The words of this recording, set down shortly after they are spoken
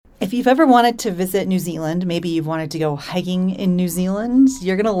if you've ever wanted to visit New Zealand, maybe you've wanted to go hiking in New Zealand,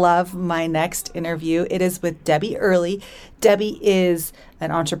 you're going to love my next interview. It is with Debbie Early. Debbie is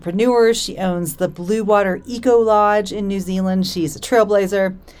an entrepreneur. She owns the Blue Water Eco Lodge in New Zealand. She's a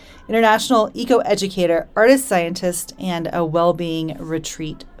trailblazer, international eco educator, artist scientist, and a well-being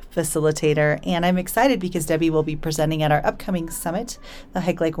retreat facilitator. And I'm excited because Debbie will be presenting at our upcoming summit, the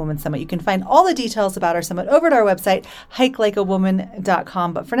Hike Like a Woman Summit. You can find all the details about our summit over at our website,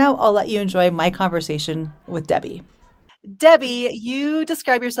 hikelikeawoman.com. But for now, I'll let you enjoy my conversation with Debbie. Debbie, you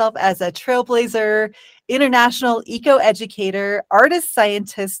describe yourself as a trailblazer, international eco-educator, artist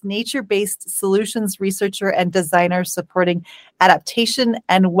scientist, nature-based solutions researcher, and designer supporting adaptation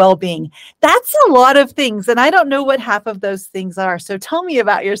and well-being. That's a lot of things, and I don't know what half of those things are. So tell me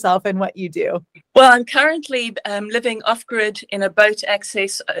about yourself and what you do. Well, I'm currently living off-grid in a boat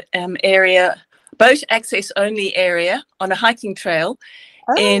access only area on a hiking trail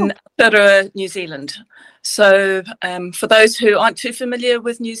in Aotearoa, New Zealand. So for those who aren't too familiar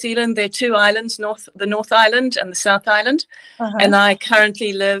with New Zealand, there are two islands, the North Island and the South Island. And I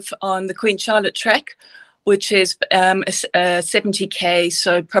currently live on the Queen Charlotte Track, which is a 70K,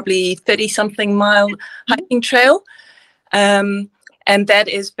 so probably 30-something mile hiking trail. And that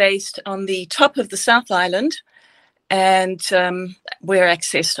is based on the top of the South Island. And our home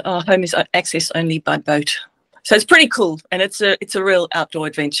is accessed only by boat. So it's pretty cool, and it's a real outdoor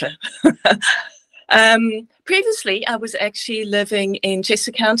adventure. Previously, I was actually living in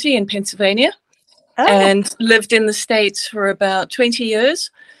Chester County in Pennsylvania and lived in the States for about 20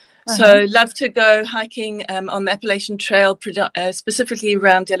 years. So love to go hiking on the Appalachian Trail, specifically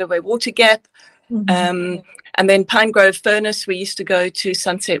around Delaware Water Gap. And then Pine Grove Furnace, we used to go to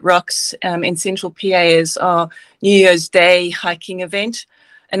Sunset Rocks in Central PA as our New Year's Day hiking event.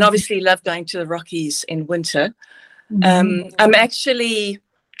 And obviously love going to the Rockies in winter. I'm actually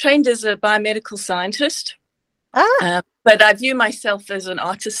trained as a biomedical scientist, but I view myself as an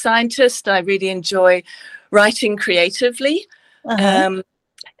artist scientist. I really enjoy writing creatively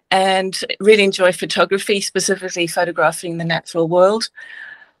and really enjoy photography, specifically photographing the natural world.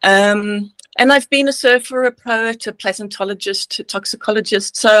 And I've been a surfer, a poet, a plasmatologist, a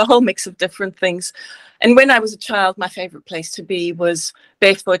toxicologist, so a whole mix of different things. And when I was a child, my favorite place to be was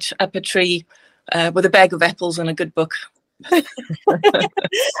barefoot up a tree with a bag of apples and a good book.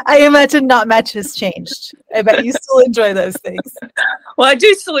 I imagine not much has changed. I bet you still enjoy those things. Well, I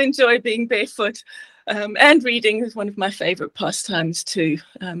do still enjoy being barefoot, and reading is one of my favorite pastimes too.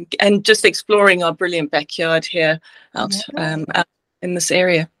 And just exploring our brilliant backyard here out in this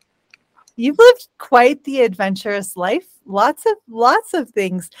area. You've lived quite the adventurous life. Lots of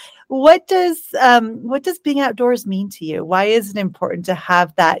things. What does being outdoors mean to you? Why is it important to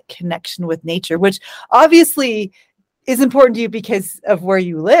have that connection with nature, which obviously is important to you because of where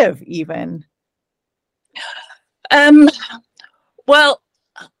you live, even? Well,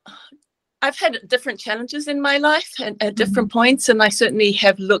 I've had different challenges in my life at different points, and I certainly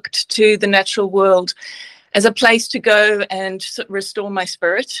have looked to the natural world as a place to go and restore my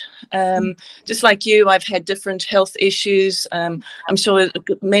spirit. Just like you, I've had different health issues. I'm sure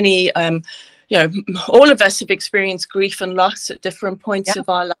many, all of us have experienced grief and loss at different points of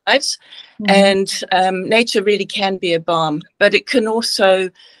our lives. And nature really can be a balm, but it can also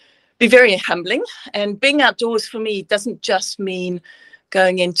be very humbling. And being outdoors for me doesn't just mean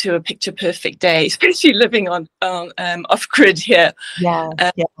going into a picture perfect day, especially living on off grid here.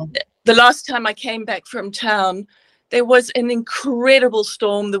 The last time I came back from town, there was an incredible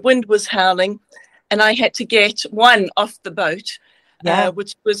storm. The wind was howling, and I had to get off the boat,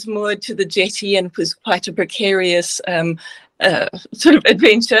 which was moored to the jetty, and was quite a precarious sort of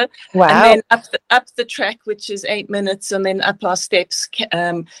adventure. And then up the track, which is 8 minutes, and then up our steps,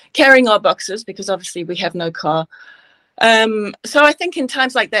 carrying our boxes, because obviously we have no car. So I think in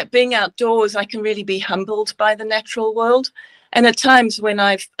times like that, being outdoors, I can really be humbled by the natural world. And at times when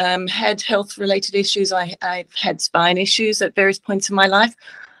I've had health-related issues, I've had spine issues at various points in my life,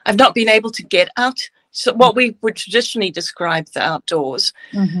 I've not been able to get out. So what we would traditionally describe the outdoors.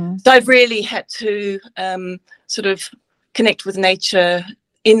 So I've really had to sort of connect with nature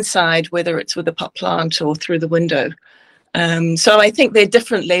inside, whether it's with a pot plant or through the window. So I think there are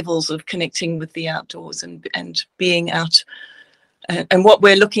different levels of connecting with the outdoors and being out and what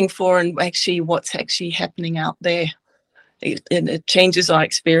we're looking for and actually what's actually happening out there. It changes our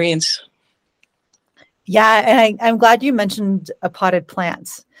experience. Yeah, and I'm glad you mentioned a potted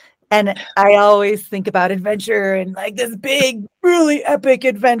plant. And I always think about adventure and like this big, really epic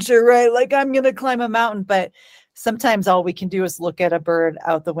adventure, right? Like I'm going to climb a mountain, but sometimes all we can do is look at a bird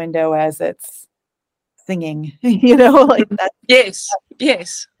out the window as it's singing, you know, like that. Yes.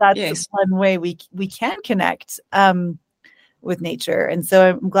 That's one way we can connect with nature. And so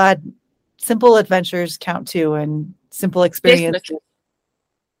I'm glad simple adventures count too, and simple experiences. Definitely.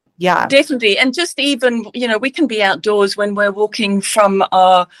 Yeah. Definitely. And just even, we can be outdoors when we're walking from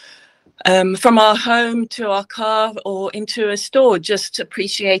our home to our car or into a store, just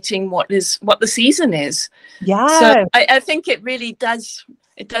appreciating what the season is. Yeah. So I think it really does.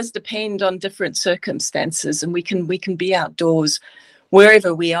 It does depend on different circumstances, and we can be outdoors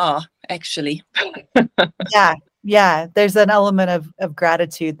wherever we are, actually. Yeah. There's an element of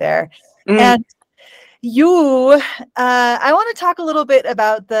gratitude there. Mm. And I want to talk a little bit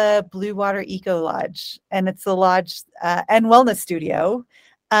about the Blue Water Eco Lodge, and it's the lodge and wellness studio,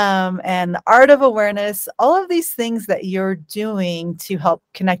 and the art of awareness, all of these things that you're doing to help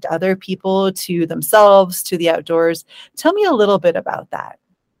connect other people to themselves, to the outdoors. Tell me a little bit about that.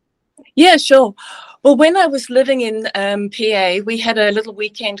 Yeah, sure. Well, when I was living in PA, we had a little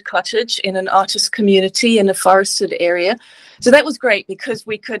weekend cottage in an artist community in a forested area. So that was great because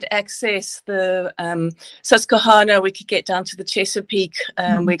we could access the Susquehanna, we could get down to the Chesapeake.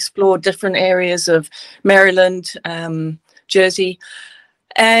 We explored different areas of Maryland, Jersey.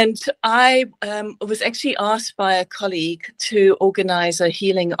 And I was actually asked by a colleague to organize a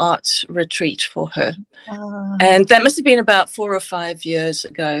healing arts retreat for her. And that must have been about 4 or 5 years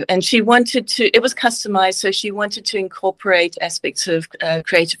ago. And she wanted to, it was customized, so she wanted to incorporate aspects of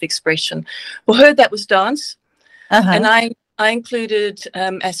creative expression. For her, that was dance. And I included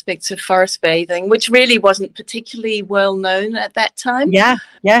aspects of forest bathing, which really wasn't particularly well known at that time. Yeah.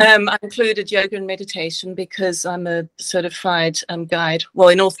 I included yoga and meditation because I'm a certified guide. Well,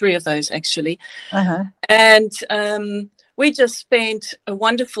 in all 3 of those, actually. And we just spent a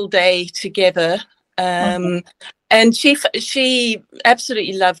wonderful day together. And she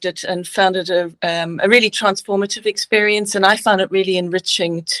absolutely loved it and found it a really transformative experience. And I found it really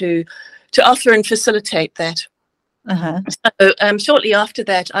enriching to offer and facilitate that. So shortly after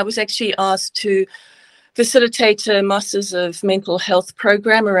that, I was actually asked to facilitate a Masters of Mental Health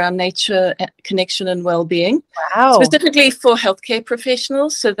program around nature, connection and well-being. Wow. Specifically for healthcare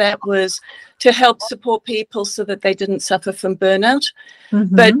professionals. So that was to help support people so that they didn't suffer from burnout.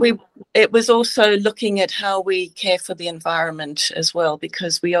 But it was also looking at how we care for the environment as well,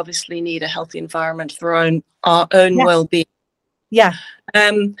 because we obviously need a healthy environment for our own well-being. Yeah.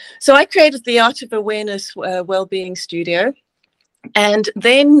 So I created the Art of Awareness Wellbeing Studio. And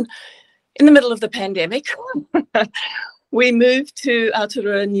then in the middle of the pandemic, we moved to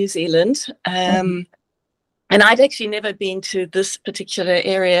Aotearoa, New Zealand. And I'd actually never been to this particular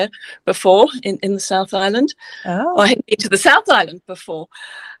area before in the South Island. I hadn't been to the South Island before.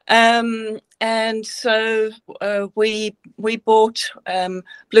 And so we bought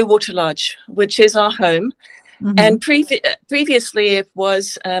Blue Water Lodge, which is our home. And previously it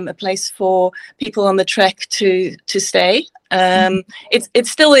was a place for people on the track to stay. It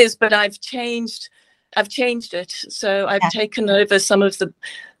still is, but I've changed it. So I've taken over some of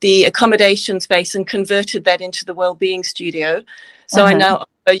the accommodation space and converted that into the wellbeing studio. So I now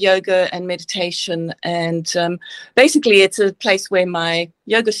offer yoga and meditation, and basically it's a place where my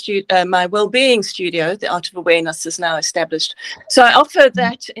my wellbeing studio, the Art of Awareness, is now established. So I offer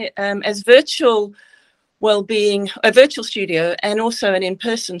that as virtual well-being, a virtual studio, and also an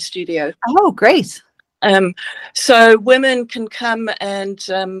in-person studio. Oh, great. So women can come and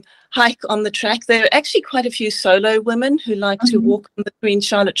hike on the track. There are actually quite a few solo women who like to walk on the Queen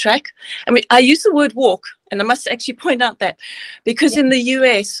Charlotte track. I mean, I use the word walk, and I must actually point out that because in the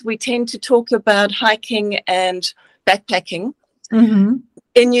US, we tend to talk about hiking and backpacking. In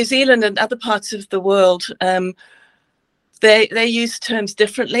New Zealand and other parts of the world, they use terms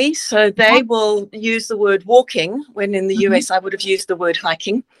differently. So they will use the word walking, when in the US I would have used the word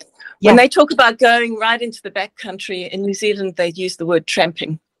hiking. When they talk about going right into the backcountry in New Zealand, they use the word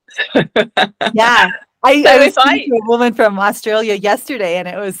tramping. I was speaking to a woman from Australia yesterday, and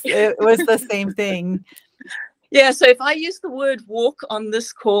it was the same thing. Yeah, so if I use the word walk on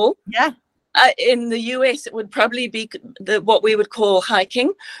this call, in the US, it would probably be what we would call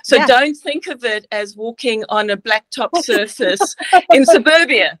hiking. So don't think of it as walking on a blacktop surface in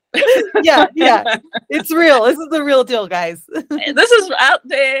suburbia. It's real. This is the real deal, guys. This is out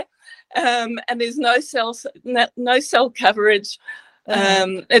there, and there's no cell coverage.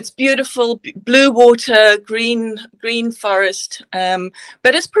 It's beautiful, blue water, green forest,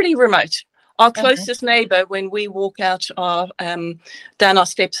 but it's pretty remote. Our closest neighbor, when we walk out down our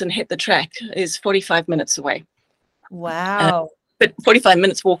steps and hit the track, is 45 minutes away. Wow. but 45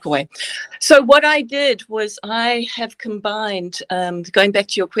 minutes walk away. So what I did was I have combined, going back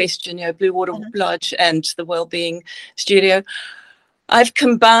to your question, Blue Water Lodge and the Wellbeing Studio. I've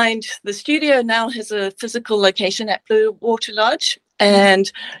combined, the studio now has a physical location at Blue Water Lodge,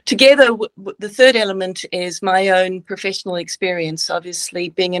 and together the third element is my own professional experience, obviously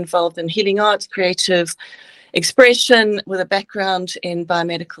being involved in healing arts, creative expression with a background in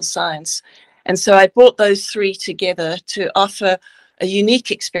biomedical science. And so I brought those three together to offer a unique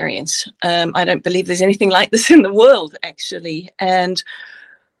experience. I don't believe there's anything like this in the world, actually. And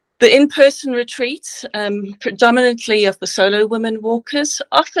the in-person retreats, predominantly of the solo women walkers,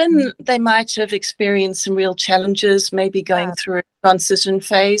 often they might have experienced some real challenges, maybe going through a transition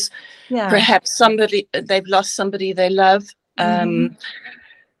phase. Perhaps they've lost somebody they love.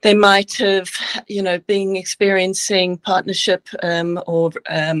 They might have, been experiencing partnership or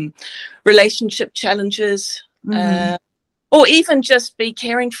relationship challenges, or even just be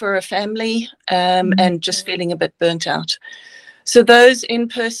caring for a family and just feeling a bit burnt out. So those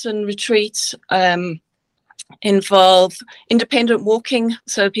in-person retreats involve independent walking.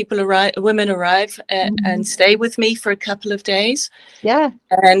 So women arrive and stay with me for a couple of days. Yeah.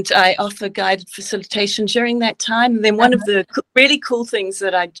 And I offer guided facilitation during that time. And then one of the really cool things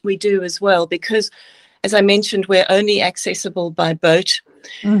that we do as well, because as I mentioned, we're only accessible by boat.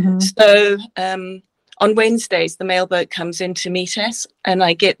 So on Wednesdays, the mail boat comes in to meet us, and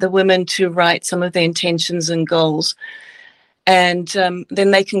I get the women to write some of their intentions and goals. And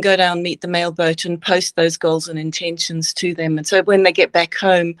then they can go down, meet the mail boat, and post those goals and intentions to them. And so when they get back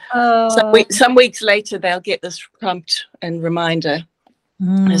home, some weeks later, they'll get this prompt and reminder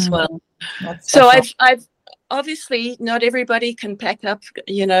as well. So I've obviously, not everybody can pack up,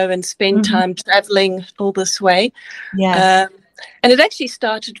 and spend time traveling all this way. Yeah. And it actually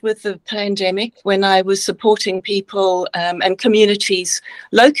started with the pandemic, when I was supporting people and communities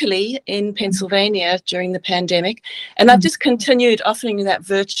locally in Pennsylvania during the pandemic. And I've just continued offering that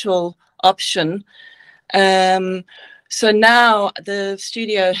virtual option. So now the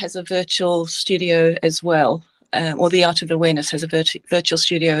studio has a virtual studio as well, or the Art of Awareness has a virtual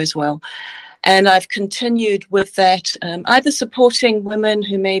studio as well. And I've continued with that, either supporting women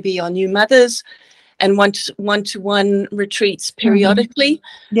who may be new mothers and one-to-one retreats periodically.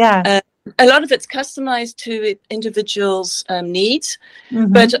 Yeah. A lot of it's customized to individuals' needs.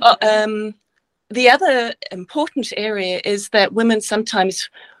 But the other important area is that women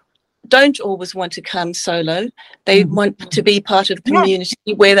sometimes don't always want to come solo. They want to be part of a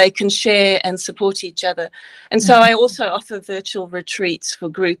community where they can share and support each other. And so I also offer virtual retreats for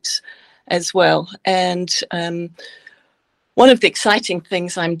groups as well. And one of the exciting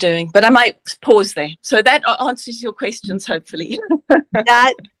things I'm doing, but I might pause there. So that answers your questions, hopefully.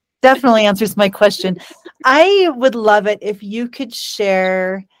 That definitely answers my question. I would love it if you could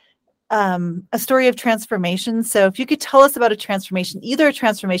share a story of transformation. So if you could tell us about a transformation, either a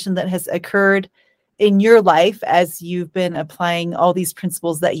transformation that has occurred in your life as you've been applying all these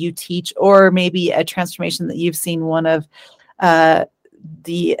principles that you teach, or maybe a transformation that you've seen one of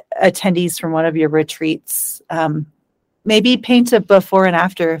the attendees from one of your retreats. Maybe paint a before and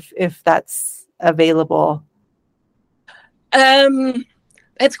after if that's available.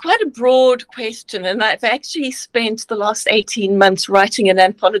 It's quite a broad question, and I've actually spent the last 18 months writing an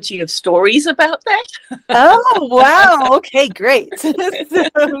anthology of stories about that. Oh, wow. Okay, great.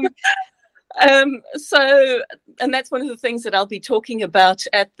 And that's one of the things that I'll be talking about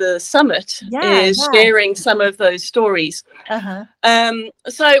at the summit, sharing some of those stories.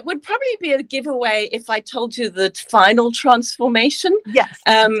 So it would probably be a giveaway if I told you the final transformation. Yes,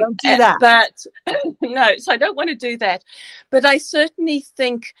 don't do that. But no, so I don't want to do that. But I certainly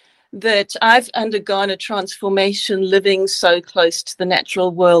think that I've undergone a transformation living so close to the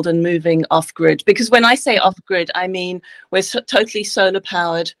natural world and moving off-grid. Because when I say off-grid, I mean we're totally solar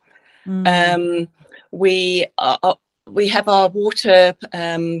powered. We have our water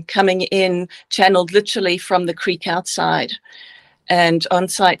coming in channeled literally from the creek outside, and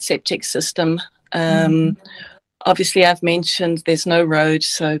on-site septic system. Obviously, I've mentioned there's no road,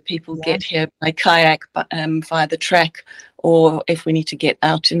 so people get here by kayak via the track, or if we need to get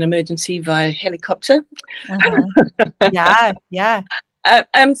out in emergency, via helicopter.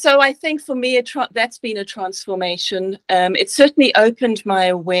 So I think for me, that's been a transformation. It certainly opened my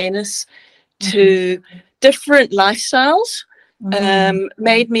awareness to different lifestyles,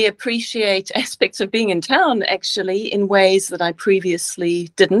 made me appreciate aspects of being in town, actually, in ways that I previously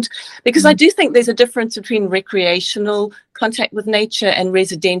didn't. Because I do think there's a difference between recreational contact with nature and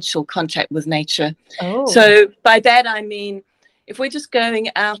residential contact with nature. So by that, I mean, if we're just going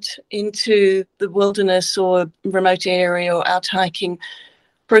out into the wilderness or remote area or out hiking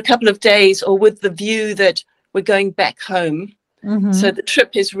for a couple of days, or with the view that we're going back home, so the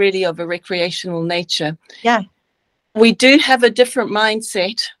trip is really of a recreational nature. Yeah. We do have a different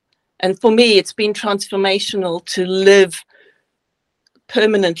mindset. And for me, it's been transformational to live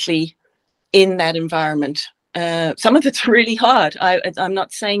permanently in that environment. Some of it's really hard. I'm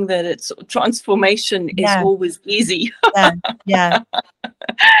not saying that it's transformation is always easy. Yeah.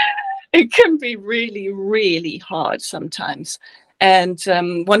 It can be really, really hard sometimes. And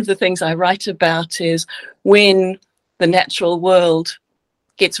one of the things I write about is when the natural world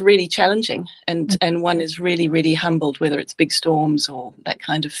gets really challenging and one is really, really humbled, whether it's big storms or that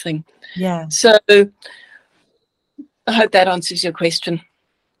kind of thing. Yeah. So I hope that answers your question.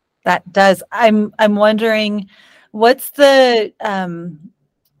 That does. I'm wondering what's the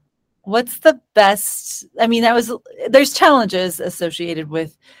best, I mean, there's challenges associated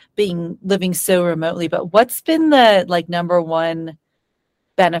with living so remotely, but what's been the like number one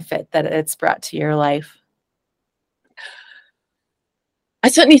benefit that it's brought to your life? I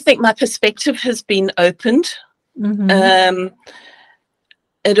certainly think my perspective has been opened.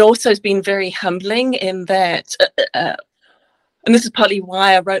 It also has been very humbling in that, and this is partly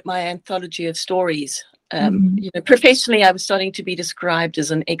why I wrote my anthology of stories. Professionally, I was starting to be described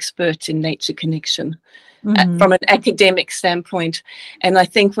as an expert in nature connection from an academic standpoint. And I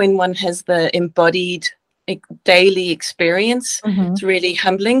think when one has the embodied daily experience, it's really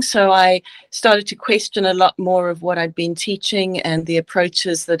humbling. So I started to question a lot more of what I'd been teaching and the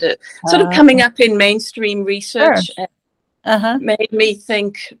approaches that are sort of coming up in mainstream research. Sure. And made me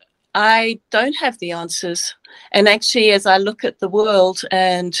think I don't have the answers. And actually, as I look at the world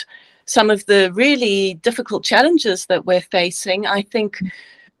and some of the really difficult challenges that we're facing, I think,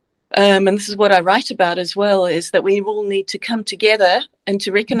 and this is what I write about as well, is that we all need to come together and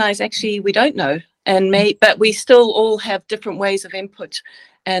to recognize actually we don't know. But we still all have different ways of input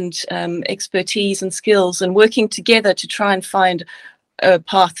and expertise and skills, and working together to try and find a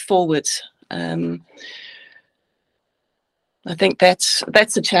path forwards. I think that's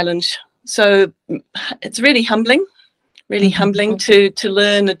a challenge. So it's really humbling to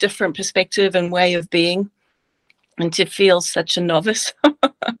learn a different perspective and way of being, and to feel such a novice.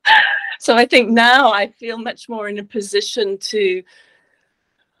 So I think now I feel much more in a position to,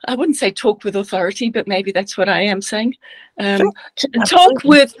 I wouldn't say talk with authority, but maybe that's what I am saying. Sure.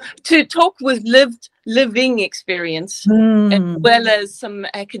 To talk with living experience, as well as some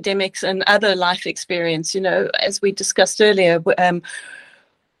academics and other life experience. As we discussed earlier,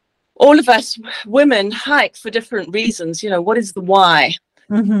 all of us women hike for different reasons. What is the why?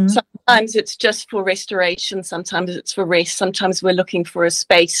 Sometimes it's just for restoration. Sometimes it's for rest. Sometimes we're looking for a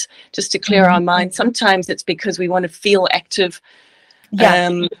space just to clear our mind. Sometimes it's because we want to feel active.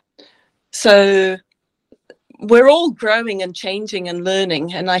 So we're all growing and changing and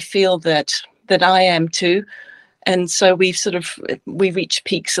learning, and I feel that I am too. And so we reach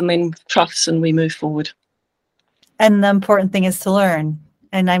peaks and then troughs and we move forward. And the important thing is to learn.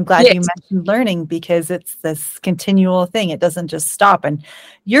 And I'm glad you mentioned learning, because it's this continual thing. It doesn't just stop. And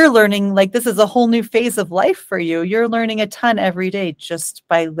you're learning, like, this is a whole new phase of life for you. You're learning a ton every day just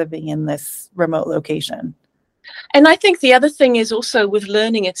by living in this remote location. And I think the other thing is also with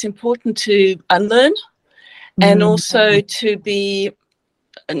learning, it's important to unlearn and also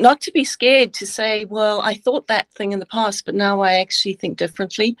not to be scared to say, well, I thought that thing in the past, but now I actually think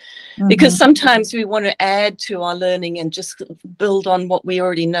differently. Because sometimes we want to add to our learning and just build on what we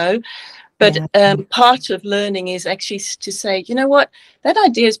already know. But part of learning is actually to say, you know what, that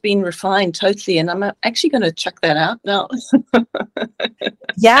idea has been refined totally, and I'm actually going to chuck that out now.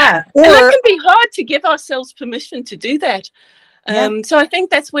 Yeah. And that can be hard to give ourselves permission to do that. So I think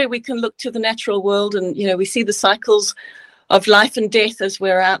that's where we can look to the natural world, and, we see the cycles of life and death as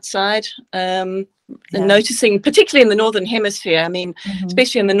we're outside, and noticing, particularly in the Northern Hemisphere. I mean,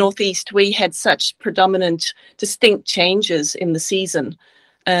 especially in the Northeast, we had such predominant, distinct changes in the season.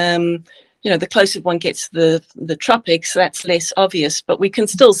 The closer one gets to the tropics, that's less obvious, but we can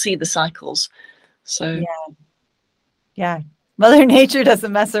still see the cycles. So, yeah. Mother Nature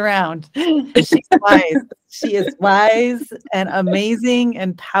doesn't mess around. She's wise. She is wise and amazing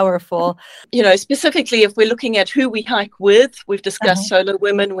and powerful. Specifically, if we're looking at who we hike with, we've discussed solo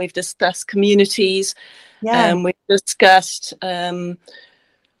women, we've discussed communities, we've discussed you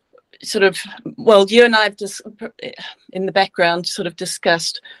and I have just in the background sort of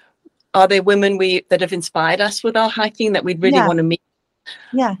discussed, are there women that have inspired us with our hiking that we'd really want to meet?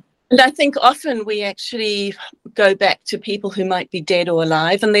 Yeah. And I think often we actually go back to people who might be dead or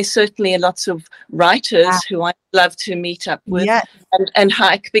alive. And there's certainly lots of writers who I'd love to meet up with and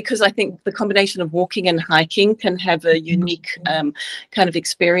hike, because I think the combination of walking and hiking can have a unique kind of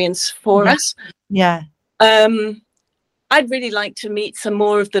experience for us. Yeah. I'd really like to meet some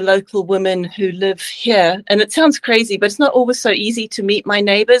more of the local women who live here. And it sounds crazy, but it's not always so easy to meet my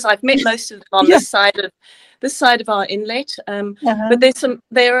neighbours. I've met most of them on this side of our inlet. But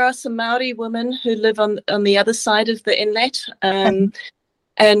there are some Maori women who live on the other side of the inlet. And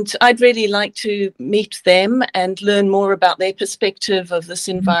I'd really like to meet them and learn more about their perspective of this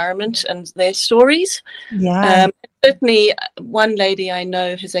environment and their stories. Certainly one lady I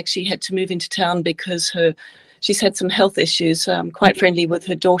know has actually had to move into town because she's had some health issues. I'm quite friendly with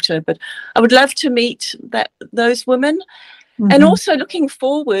her daughter, but I would love to meet those women. And also looking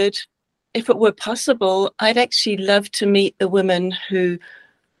forward, if it were possible, I'd actually love to meet the women who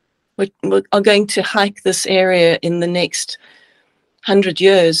are going to hike this area in the next 100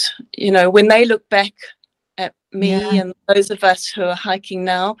 years. You know, when they look back at me and those of us who are hiking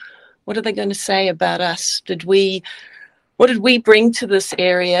now, what are they going to say about us? What did we bring to this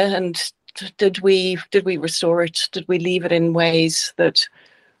area, and did we restore it? Did we leave it in ways that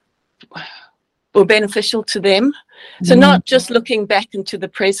were beneficial to them? So not just looking back into the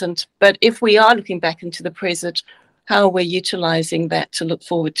present, but if we are looking back into the present, how are we utilizing that to look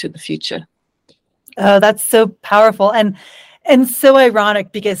forward to the future? Oh, that's so powerful and so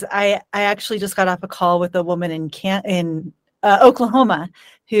ironic, because I actually just got off a call with a woman in Oklahoma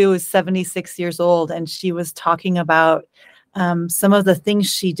who is 76 years old, and she was talking about some of the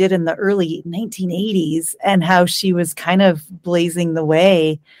things she did in the early 1980s and how she was kind of blazing the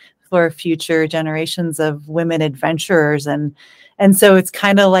way for future generations of women adventurers. And so it's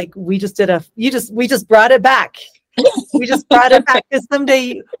kind of like we just brought it back. We just brought it back, because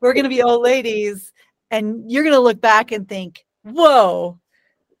someday we're going to be old ladies and you're going to look back and think, whoa,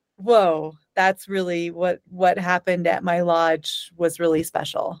 that's really what happened at my lodge was really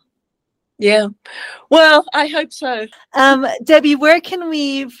special. Yeah. Well, I hope so. Debbie, where can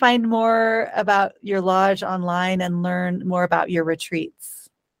we find more about your lodge online and learn more about your retreats?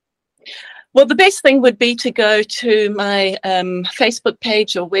 Well, the best thing would be to go to my Facebook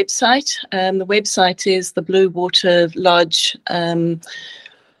page or website. The website is the Blue Water Lodge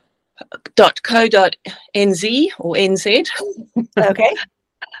 .co.nz or NZ. Okay.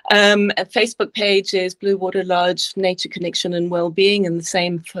 A Facebook page is Blue Water Lodge Nature Connection and Wellbeing, and the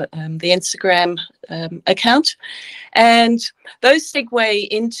same for the Instagram account. And those segue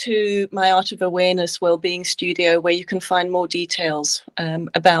into my Art of Awareness Wellbeing Studio, where you can find more details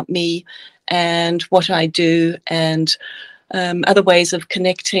about me and what I do, and other ways of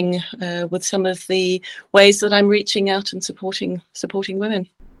connecting with some of the ways that I'm reaching out and supporting women.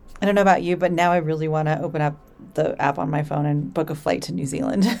 I don't know about you, but now I really want to open up the app on my phone and book a flight to New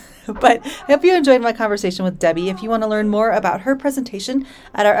Zealand. But I hope you enjoyed my conversation with Debbie. If you want to learn more about her presentation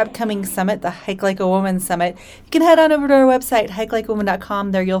at our upcoming summit, the Hike Like a Woman Summit, you can head on over to our website,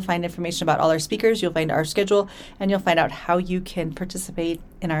 hikelikeawoman.com. There you'll find information about all our speakers, you'll find our schedule, and you'll find out how you can participate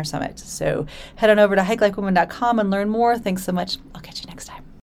in our summit. So head on over to hikelikeawoman.com and learn more. Thanks so much. I'll catch you next time.